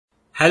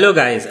Hello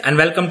guys and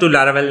welcome to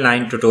Laravel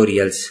 9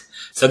 tutorials.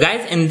 So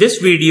guys, in this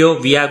video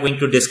we are going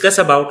to discuss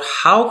about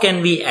how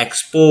can we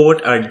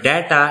export our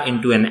data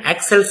into an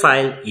Excel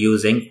file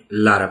using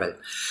Laravel.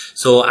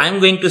 So I'm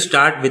going to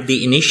start with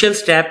the initial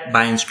step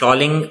by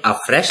installing a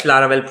fresh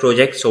Laravel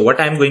project. So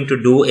what I'm going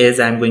to do is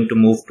I'm going to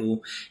move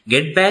to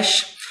git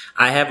bash.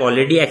 I have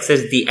already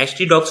accessed the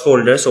htdocs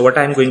folder. So what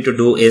I'm going to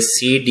do is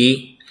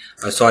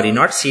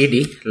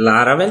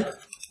Laravel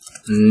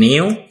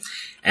new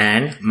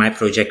and my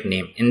project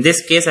name. In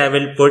this case I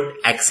will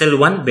put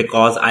Excel1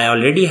 because I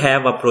already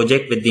have a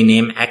project with the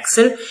name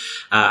Excel.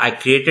 I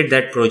created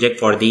that project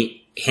for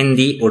the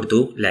Hindi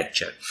Urdu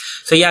lecture.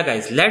 So yeah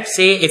guys, let's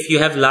say if you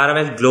have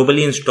Laravel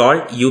globally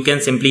installed, you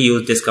can simply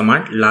use this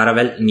command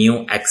Laravel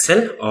new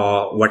Excel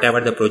or whatever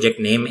the project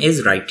name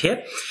is right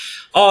here.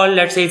 Or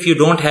let's say if you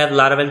don't have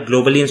Laravel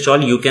globally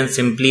installed, you can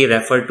simply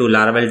refer to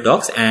Laravel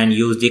docs and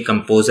use the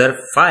composer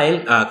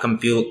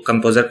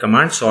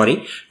command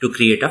to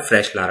create a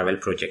fresh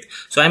Laravel project.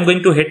 So I'm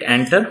going to hit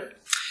enter.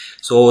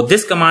 So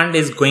this command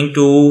is going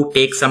to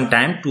take some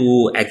time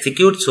to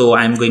execute. So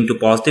I'm going to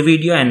pause the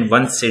video and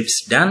once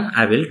it's done,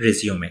 I will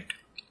resume it.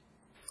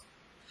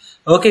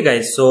 Okay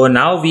guys, so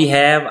now we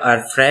have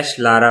our fresh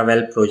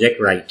Laravel project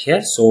right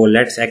here. So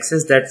let's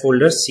access that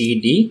folder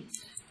cd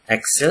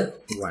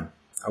excel1.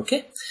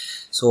 Okay,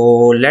 so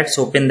let's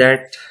open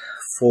that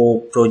for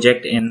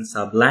project in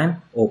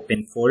Sublime,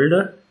 open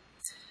folder,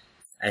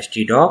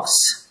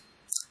 htdocs,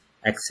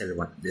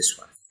 excel1, this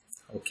one.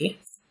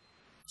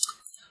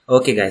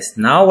 Okay guys,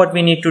 now what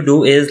we need to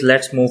do is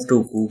let's move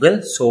to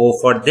Google. So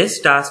for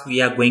this task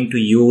we are going to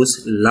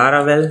use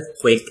Laravel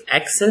quick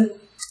Excel.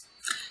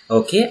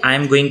 Okay,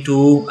 I'm going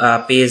to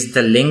paste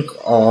the link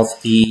of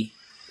the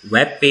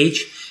web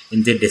page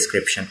in the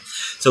description.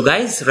 So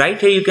guys, right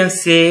here you can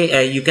see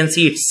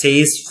it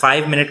says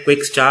 5-minute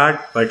quick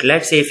start, but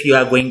let's say if you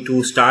are going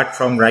to start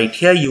from right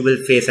here, you will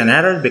face an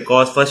error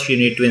because first you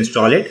need to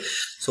install it.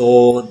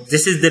 So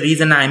this is the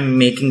reason I'm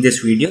making this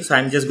video. So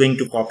I'm just going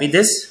to copy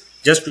this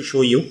just to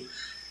show you,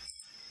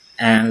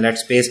 and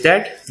let's paste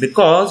that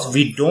because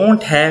we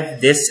don't have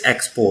this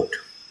export,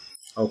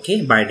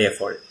 okay, by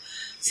default.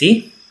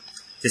 See,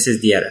 this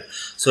is the error.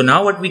 So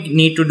now what we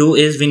need to do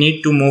is we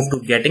need to move to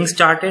getting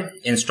started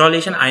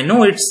installation. I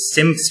know it's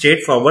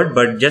straightforward,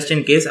 but just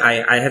in case,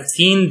 I have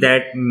seen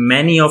that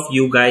many of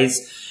you guys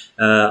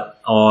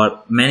or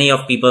many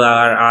of people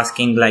are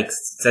asking like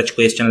such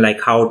question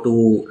like how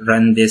to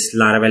run this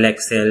Laravel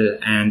Excel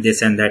and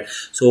this and that.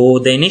 So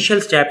the initial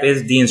step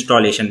is the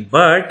installation,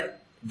 but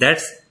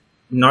that's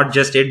not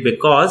just it,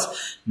 because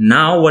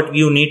now what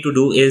you need to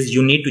do is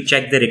you need to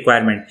check the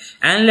requirement,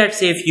 and let's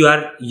say if you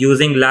are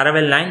using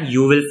Laravel 9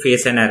 you will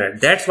face an error.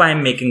 That's why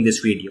I'm making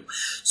this video.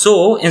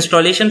 So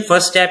installation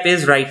first step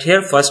is right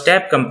here. First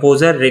step,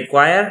 composer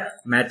require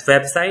math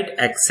website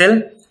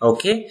Excel.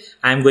 Okay,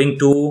 I'm going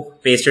to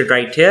paste it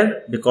right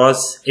here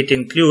because it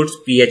includes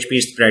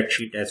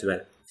PHPSpreedSheet as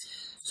well.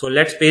 So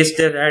let's paste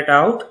that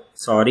out.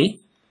 Sorry,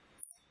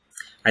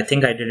 I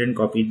think I didn't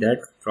copy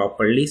that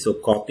properly. So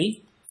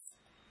copy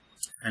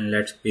and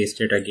let's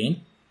paste it again.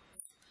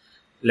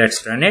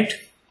 Let's run it,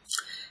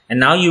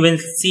 and now you will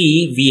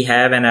see we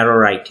have an error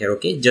right here.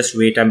 Okay, just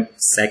wait a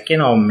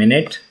second or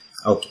minute.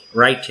 Okay,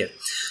 right here.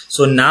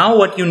 So now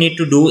what you need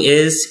to do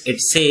is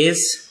it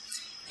says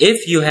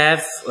if you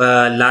have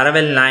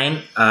Laravel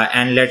 9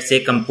 and let's say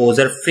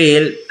composer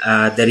fail,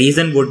 the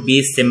reason would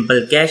be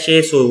simple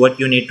cache. So what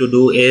you need to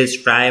do is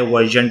try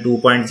version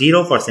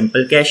 2.0 for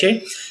simple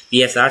cache,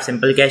 PSR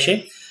simple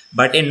cache.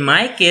 But in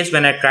my case,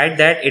 when I tried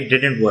that, it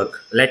didn't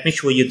work. Let me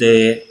show you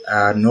the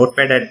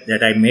notepad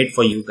that I made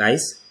for you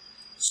guys.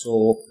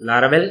 So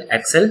Laravel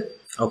Excel.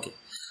 Okay.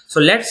 So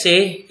let's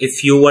say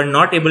if you were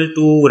not able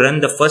to run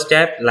the first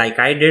step like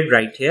I did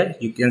right here,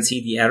 you can see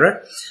the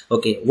error.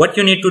 Okay. What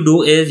you need to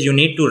do is you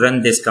need to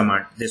run this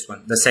command, this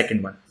one, the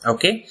second one.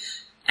 Okay.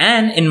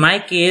 And in my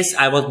case,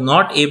 I was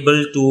not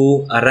able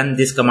to run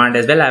this command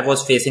as well. I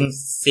was facing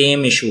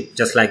same issue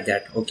just like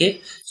that.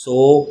 Okay.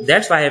 So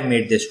that's why I have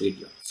made this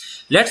video.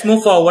 Let's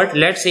move forward.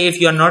 Let's say if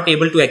you are not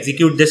able to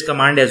execute this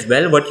command as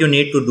well, what you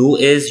need to do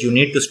is you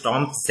need to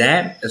stop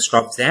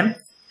XAMPP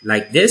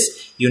like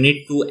this. You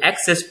need to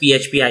access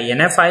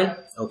PHP.ini file.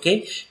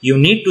 Okay. You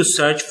need to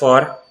search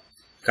for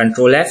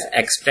Control F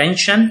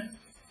extension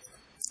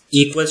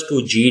equals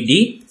to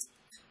GD.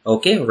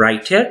 Okay.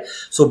 Right here.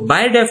 So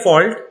by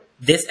default,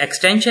 this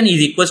extension is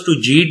equals to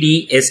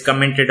GD is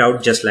commented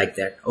out just like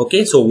that.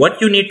 Okay. So what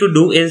you need to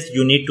do is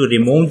you need to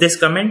remove this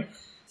comment,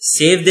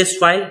 save this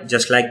file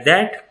just like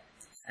that.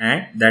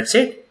 And that's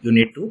it. You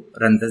need to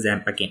run the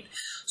XAMPP again.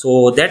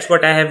 So that's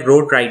what I have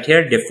wrote right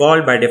here.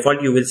 By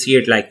default, you will see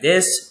it like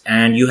this,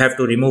 and you have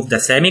to remove the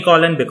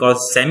semicolon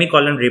because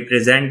semicolon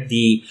represent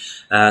the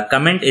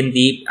comment in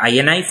the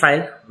ini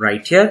file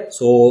right here.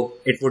 So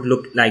it would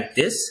look like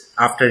this.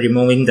 After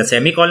removing the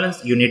semicolons,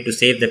 you need to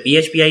save the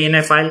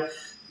PHP.ini file,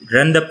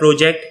 run the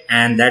project,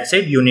 and that's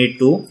it. You need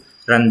to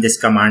run this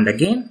command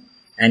again,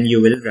 and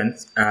you will run.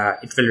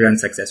 It will run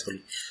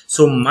successfully.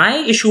 So my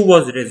issue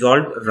was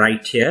resolved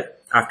right here.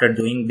 After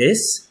doing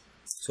this,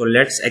 So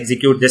let's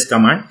execute this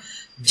command.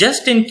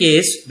 Just in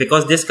case,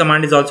 because this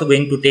command is also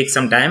going to take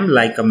some time,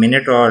 like a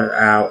minute or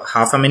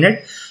half a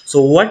minute.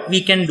 So what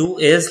we can do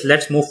is,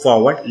 let's move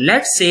forward.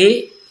 Let's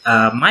say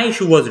my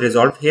issue was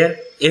resolved here.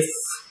 If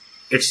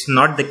it's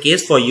not the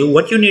case for you,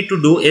 what you need to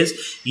do is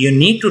you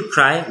need to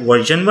try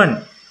version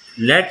 1.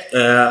 Let's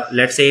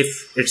say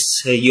if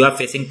it's you are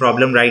facing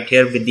problem right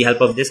here, with the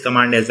help of this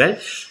command as well,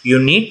 you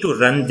need to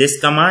run this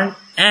command,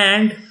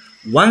 and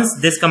once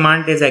this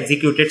command is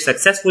executed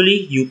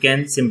successfully, you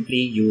can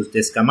simply use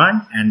this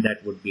command, and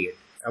that would be it.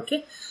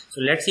 Okay, so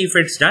let's see if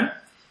it's done.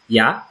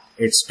 Yeah,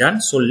 it's done.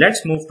 So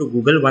let's move to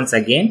Google once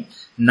again.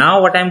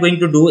 Now what I'm going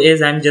to do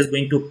is I'm just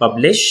going to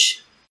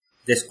publish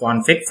this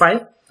config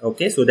file,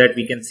 okay, so that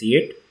we can see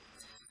it.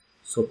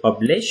 So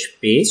publish,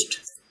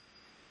 paste.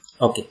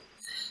 Okay,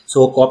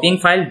 so copying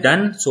file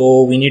done.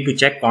 So we need to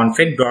check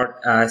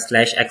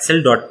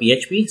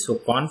config./excel.php. So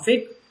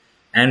config,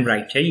 and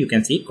right here you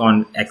can see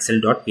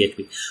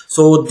excel.php.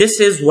 So this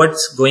is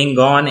what's going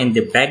on in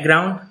the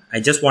background.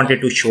 I just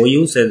wanted to show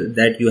you so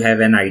that you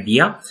have an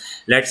idea.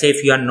 Let's say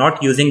if you are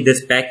not using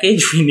this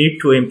package, we need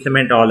to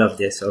implement all of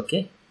this,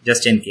 okay,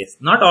 just in case.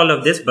 Not all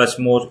of this, but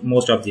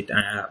most of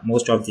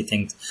the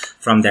things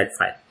from that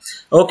file.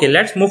 Okay,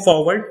 let's move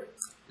forward.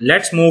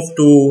 Let's move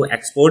to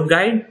export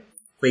guide,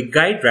 quick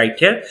guide right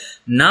here.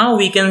 Now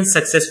we can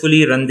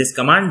successfully run this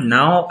command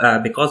now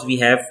because we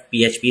have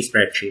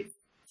PHPSpreadSheet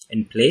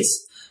in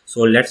place.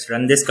 So let's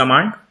run this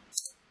command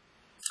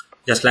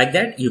just like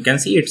that. You can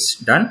see it's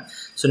done.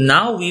 So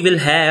now we will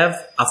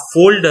have a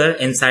folder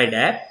inside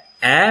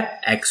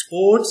app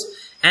exports,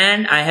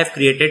 and I have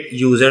created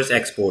users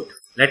export.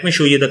 Let me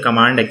show you the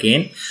command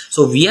again.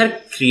 So we are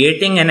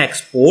creating an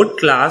export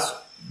class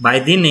by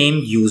the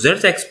name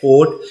users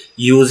export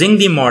using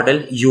the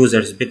model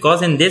users,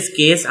 because in this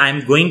case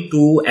I'm going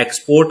to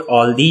export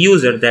all the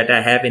users that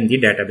I have in the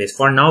database.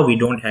 For now we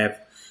don't have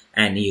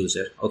any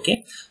user.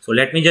 Okay, so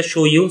let me just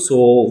show you.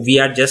 So we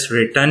are just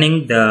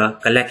returning the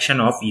collection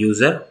of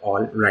user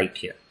all right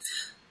here.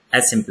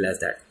 As simple as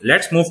that.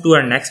 Let's move to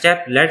our next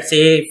step. Let's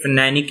say if in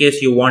any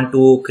case you want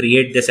to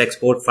create this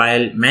export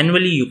file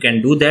manually, you can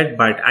do that,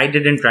 but I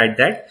didn't try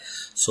that.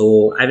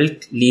 So I will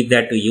leave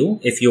that to you.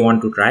 If you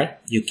want to try,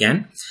 you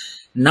can.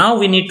 Now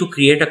we need to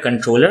create a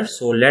controller.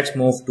 So let's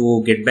move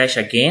to Git Bash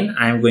again.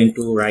 I'm going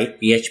to write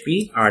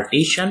PHP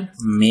artisan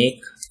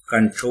make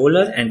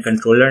controller, and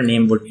controller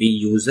name would be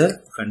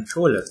user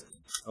controller.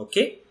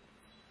 Okay,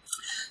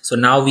 so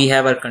now we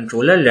have our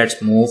controller.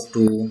 Let's move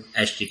to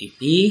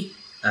HTTP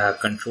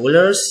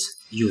controllers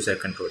user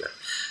controller.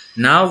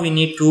 Now we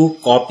need to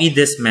copy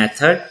this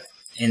method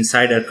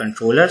inside our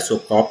controller. So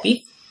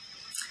copy,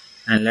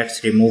 and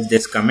let's remove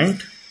this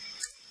comment.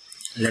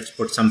 Let's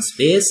put some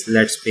space.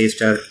 Let's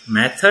paste our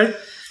method,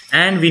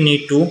 and we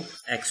need to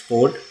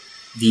export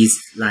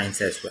these lines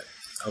as well.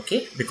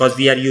 Okay, because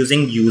we are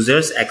using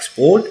users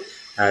export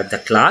the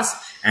class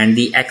and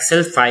the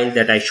Excel file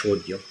that I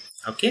showed you.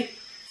 Okay,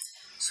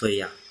 so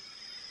yeah,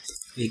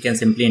 we can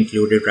simply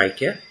include it right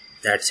here.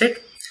 That's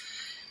it.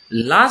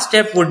 Last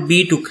step would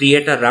be to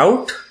create a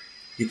route.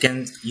 You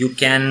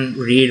can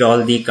read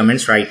all the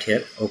comments right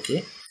here.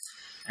 Okay,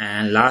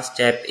 and last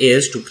step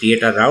is to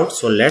create a route.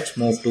 So let's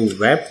move to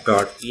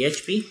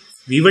web.php.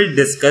 We will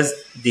discuss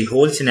the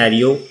whole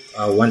scenario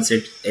once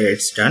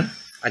it's done.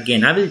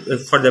 Again, I will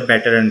for the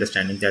better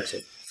understanding. That's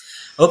it.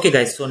 Okay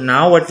guys, so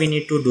now what we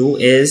need to do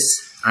is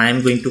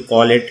I'm going to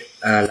call it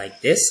like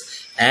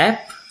this: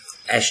 app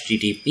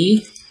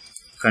http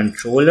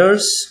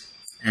controllers,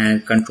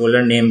 and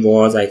controller name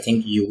was, I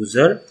think,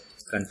 user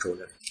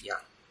controller. Yeah,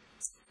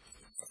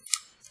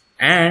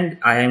 and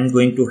I am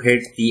going to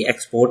hit the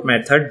export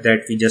method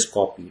that we just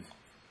copied,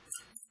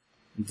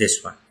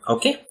 this one.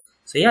 Okay,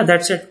 so yeah,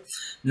 that's it.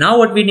 Now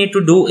what we need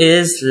to do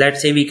is, let's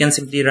say we can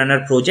simply run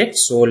our project.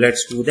 So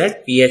let's do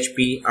that.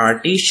 PHP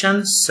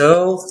artisan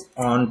serve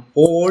on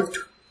port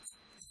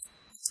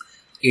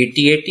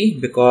 8080,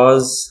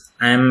 because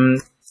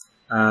I'm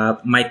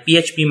my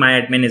PHP my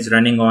admin is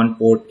running on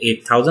port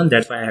 8000.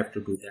 That's why I have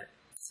to do that.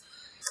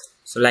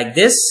 So like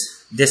this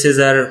is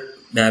our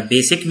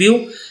basic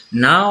view.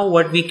 Now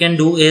what we can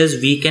do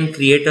is we can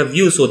create a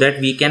view so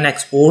that we can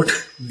export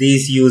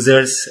these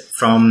users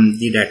from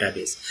the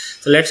database.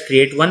 So let's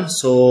create one.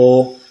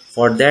 So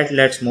for that,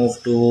 let's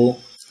move to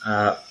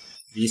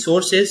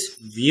resources,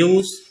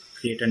 views,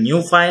 create a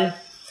new file,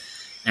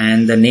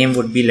 and the name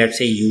would be, let's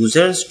say,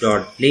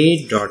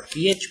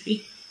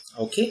 users.play.php.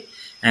 Okay,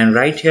 and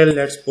right here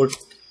let's put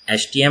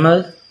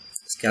HTML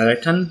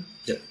skeleton.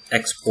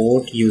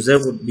 Export user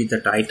would be the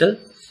title,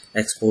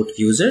 export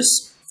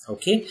users.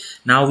 Okay,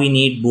 now we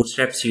need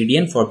Bootstrap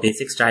CDN for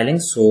basic styling.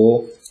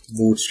 So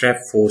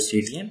Bootstrap for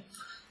CDN.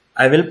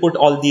 I will put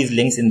all these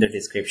links in the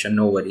description,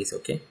 no worries.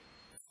 Okay,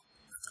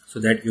 so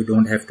that you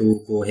don't have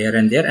to go here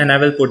and there, and I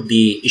will put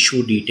the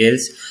issue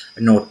details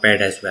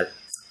notepad as well,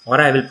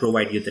 or I will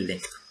provide you the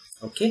link.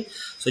 Okay,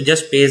 so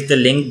just paste the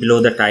link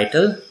below the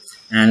title,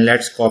 and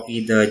let's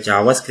copy the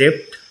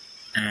JavaScript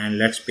and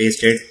let's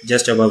paste it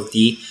just above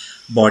the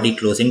body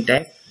closing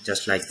tag,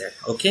 just like that.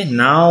 Okay,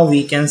 now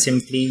we can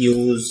simply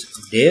use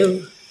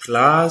div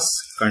class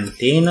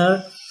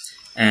container,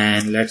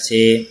 and let's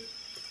say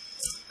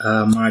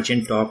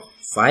margin top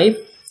 5.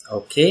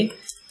 Okay,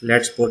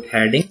 let's put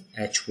heading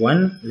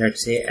h1.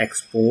 Let's say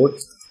export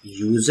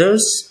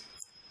users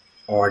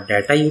or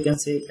data, you can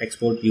say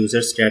export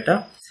users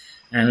data,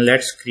 and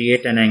let's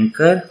create an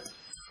anchor,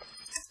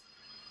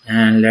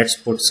 and let's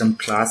put some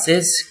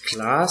classes.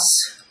 Class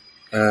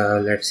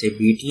let's say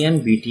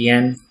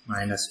btn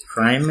minus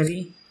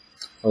primary.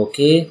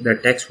 Okay, the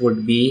text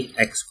would be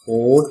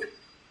export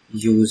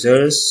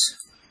users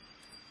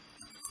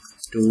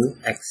to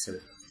Excel.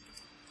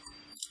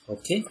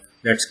 Okay,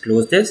 let's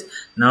close this.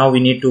 Now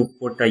we need to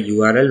put a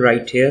URL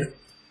right here.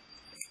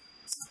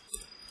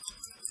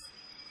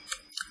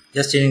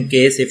 Just in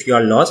case if you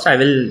are lost, I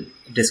will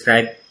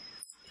describe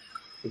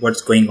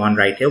what's going on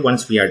right here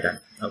once we are done.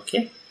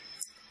 Okay,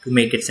 to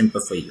make it simple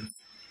for you.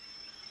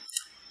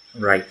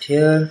 Right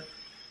here,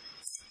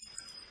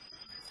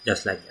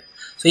 just like that.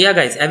 So yeah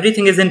guys,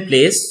 everything is in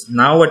place.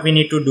 Now what we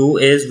need to do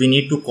is we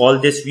need to call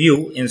this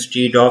view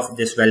instead of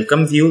this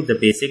welcome view, the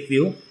basic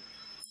view,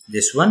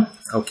 this one.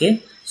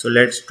 Okay, so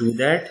let's do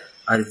that.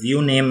 Our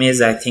view name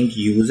is, I think,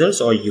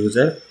 users or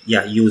user.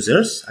 Yeah,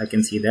 users, I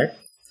can see that.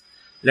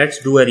 Let's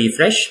do a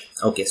refresh.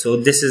 Okay, so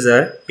this is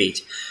our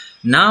page.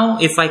 Now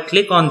if I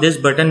click on this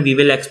button, we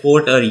will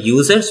export our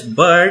users,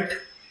 but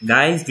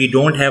guys, we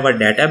don't have a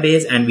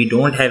database and we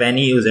don't have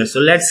any users. So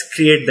let's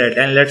create that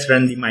and let's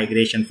run the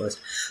migration first.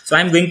 So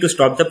I'm going to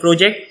stop the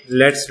project.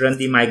 Let's run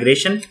the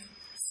migration.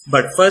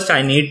 But first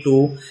I need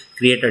to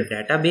create a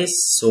database.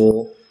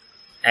 So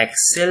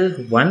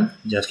Excel1,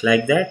 just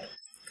like that,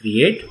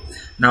 create.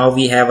 Now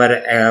we have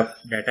our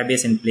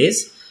database in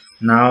place.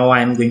 Now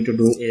I'm going to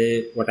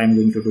do what I'm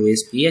going to do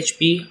is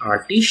PHP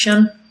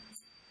artisan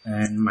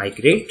and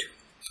migrate.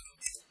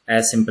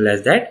 As simple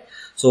as that.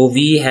 So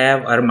we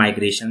have our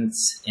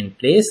migrations in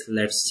place.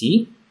 Let's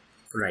see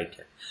right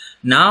here.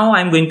 Now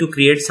I'm going to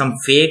create some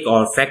fake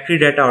or factory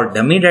data or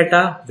dummy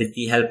data with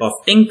the help of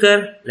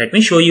Tinker. Let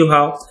me show you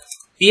how.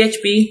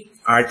 PHP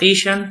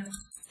artisan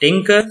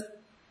Tinker,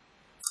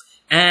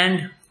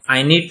 and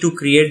I need to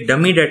create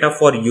dummy data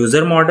for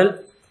user model.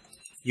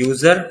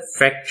 User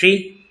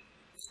factory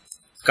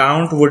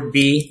count would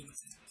be,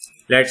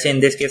 let's say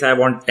in this case I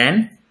want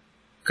 10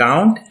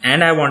 count,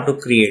 and I want to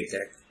create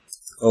that.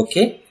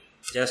 Okay,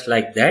 just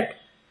like that.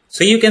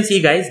 So you can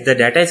see guys, the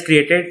data is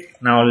created.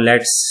 Now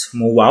let's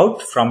move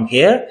out from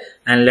here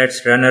and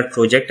let's run our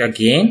project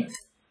again.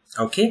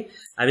 Okay,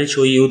 I will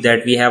show you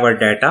that we have our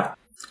data.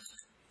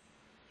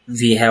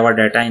 We have our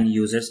data in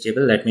users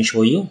table. Let me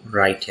show you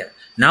right here.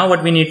 Now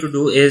what we need to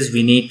do is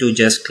we need to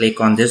just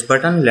click on this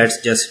button.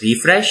 Let's just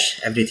refresh.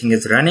 Everything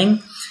is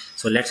running.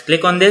 So let's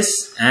click on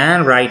this,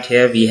 and right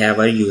here we have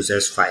our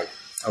users file.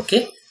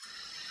 Okay,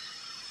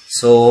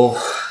 so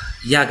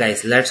yeah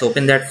guys, let's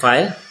open that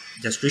file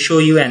just to show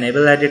you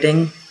enable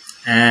editing.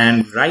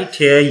 And right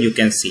here you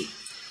can see,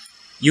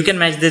 you can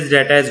match this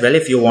data as well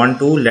if you want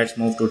to. Let's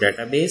move to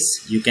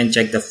database. You can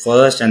check the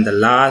first and the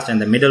last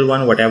and the middle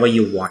one, whatever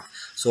you want.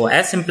 So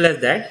as simple as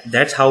that,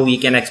 that's how we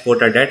can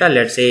export our data.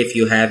 Let's say if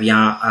you have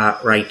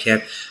right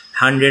here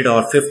 100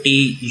 or 50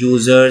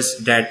 users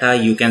data,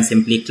 you can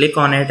simply click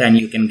on it and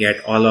you can get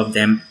all of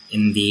them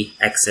in the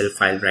Excel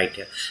file right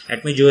here.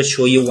 Let me just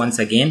show you once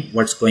again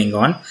what's going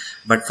on,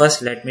 but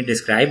first let me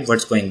describe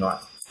what's going on.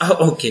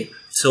 Okay,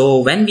 so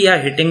when we are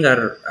hitting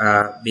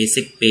our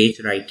basic page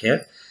right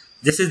here,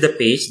 this is the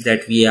page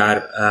that we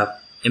are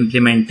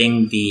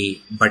implementing the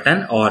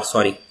button, or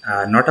sorry,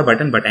 not a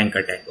button but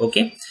anchor tag.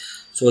 Okay,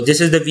 so this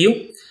is the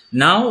view.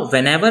 Now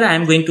whenever I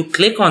am going to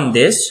click on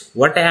this,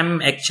 what I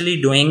am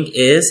actually doing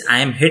is I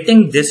am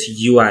hitting this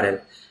URL,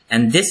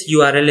 and this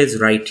URL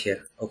is right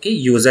here. Okay,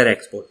 user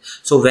export.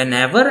 So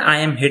whenever I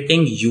am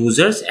hitting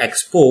users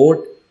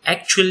export,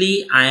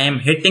 actually I am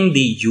hitting the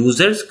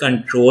users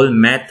control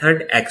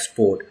method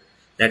export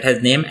that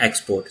has name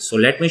export. So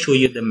let me show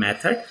you the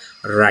method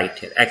right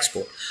here,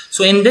 export.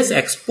 So in this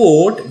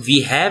export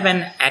we have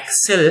an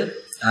Excel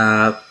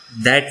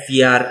that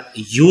we are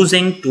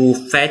using to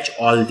fetch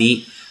all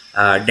the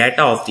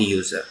data of the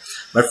user.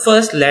 But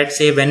first, let's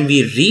say when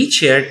we reach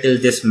here till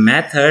this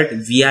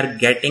method, we are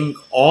getting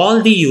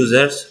all the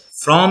users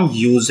from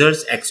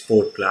users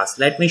export class.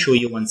 Let me show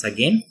you once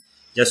again,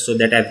 just so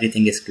that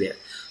everything is clear.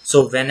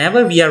 So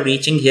whenever we are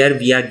reaching here,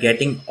 we are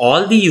getting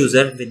all the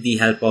user with the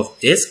help of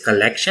this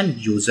collection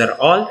user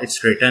all.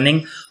 It's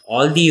returning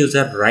all the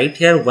user right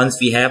here. Once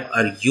we have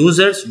our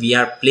users, we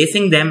are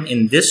placing them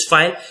in this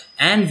file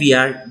and we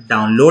are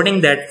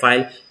downloading that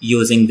file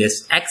using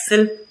this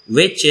Excel,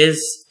 which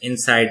is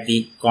inside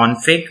the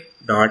config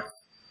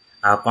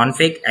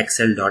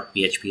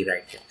excel.php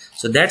right here.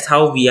 So that's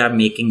how we are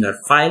making our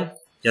file.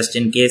 Just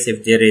in case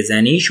if there is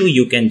an issue,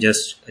 you can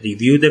just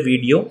review the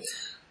video.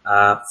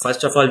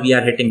 First of all, we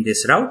are hitting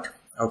this route,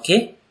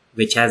 okay,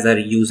 which has a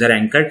user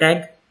anchor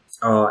tag,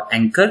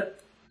 anchor.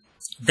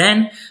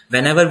 Then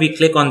whenever we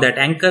click on that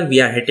anchor, we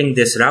are hitting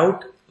this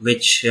route,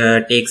 which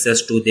takes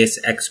us to this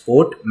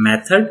export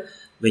method,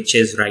 which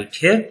is right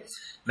here.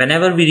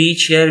 Whenever we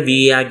reach here,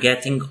 we are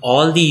getting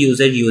all the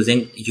user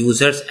using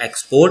users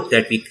export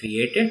that we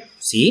created.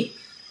 See,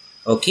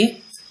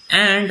 okay.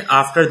 And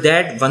after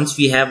that, once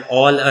we have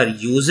all our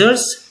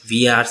users,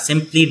 we are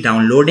simply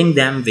downloading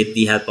them with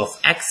the help of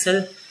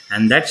Excel,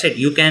 and that's it.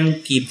 You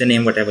can keep the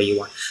name whatever you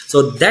want.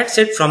 So that's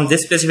it from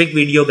this specific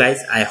video, guys.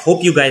 I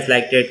hope you guys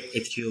liked it.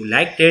 If you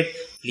liked it,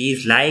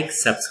 please like,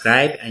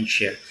 subscribe and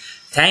share.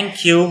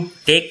 Thank you.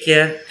 Take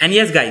care. And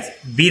yes, guys,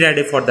 be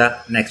ready for the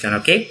next one.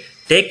 Okay.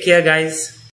 Take care, guys.